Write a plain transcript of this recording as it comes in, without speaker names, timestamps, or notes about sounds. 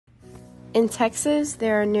In Texas,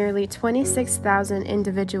 there are nearly 26,000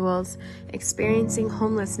 individuals experiencing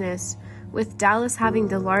homelessness, with Dallas having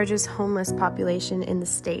the largest homeless population in the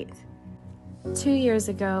state. 2 years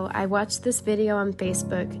ago, I watched this video on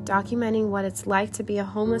Facebook documenting what it's like to be a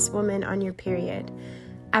homeless woman on your period.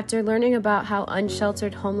 After learning about how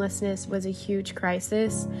unsheltered homelessness was a huge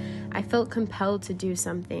crisis, I felt compelled to do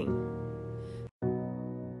something.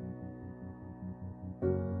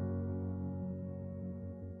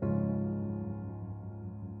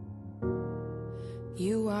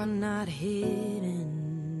 You are not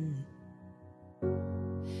hidden.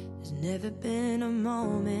 There's never been a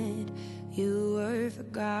moment you were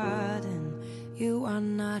forgotten. You are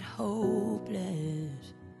not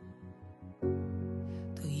hopeless.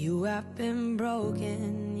 Though you have been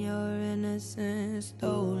broken, your innocence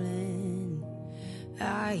stolen,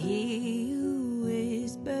 I hear you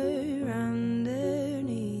whisper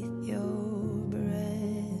underneath your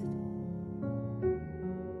breath.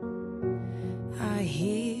 I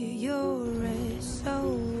hear your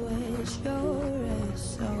SOS, your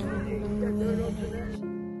SOS.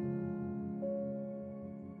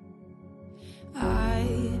 I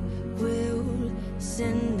will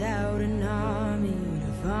send out an army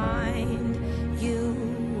to find you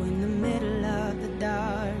in the middle of the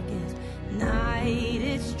darkest night.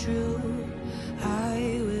 It's true,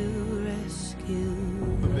 I will rescue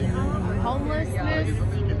them. Homelessness is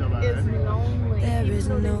lonely. There is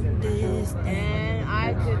no distance, And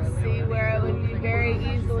I could see where it would be very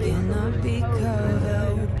easily cannot be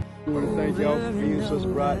covered. I want to thank y'all for being such a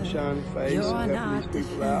bright and shining face and helping these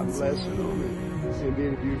people out and blessing them and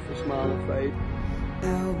being a beautiful smiling face.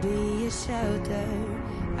 I'll be your shelter,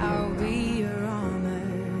 I'll be your armor.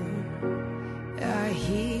 I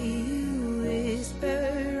hear you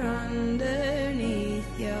whisper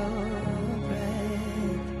underneath your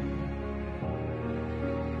breath.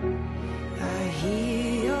 I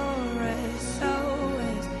hear your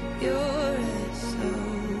SOS, your SOS.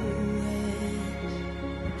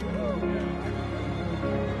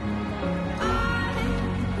 I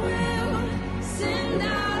will send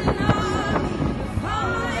out an army to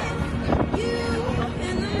find you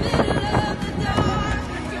in the middle of the dark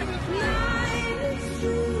night. It's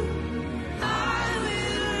true, I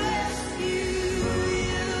will rescue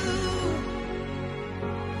you.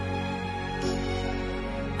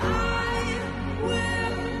 I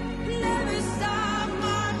will never stop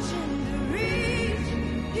marching to reach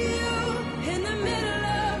you in the middle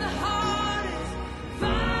of the hardest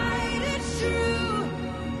fight. It's true,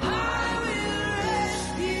 I will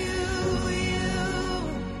rescue you.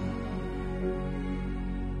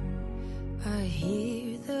 I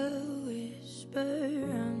hear the whisper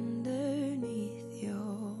underneath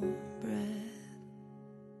your breath.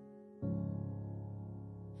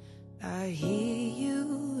 I hear you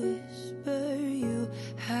whisper you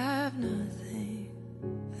have nothing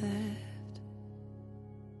left.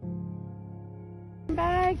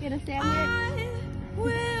 bag and a sandwich. I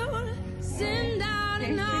will send out There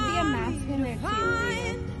an should be a mask in there, army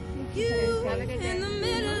to too. find you Have a good day. in the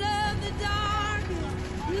middle of the darkest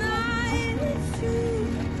night. It's true,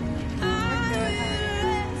 I will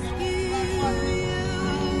rescue you.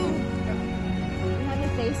 You have a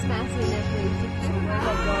face mask in there, please.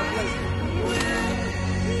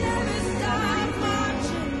 Never stop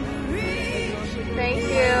marching to reach Thank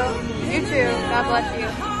you. You too. God bless you.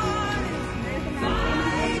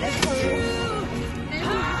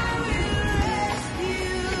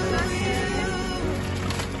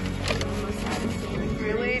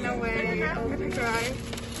 Really? No way. Overdrive.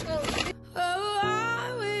 Oh,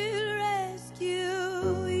 I will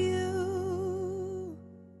rescue you.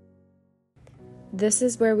 This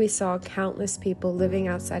is where we saw countless people living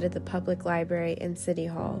outside of the public library and City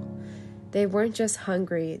Hall. They weren't just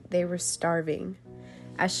hungry, they were starving.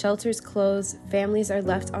 As shelters close, families are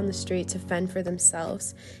left on the street to fend for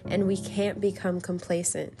themselves, and we can't become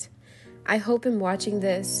complacent. I hope in watching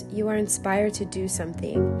this, you are inspired to do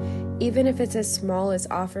something, even if it's as small as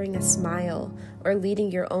offering a smile or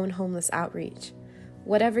leading your own homeless outreach.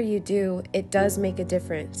 Whatever you do, it does make a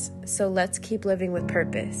difference, so let's keep living with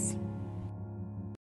purpose.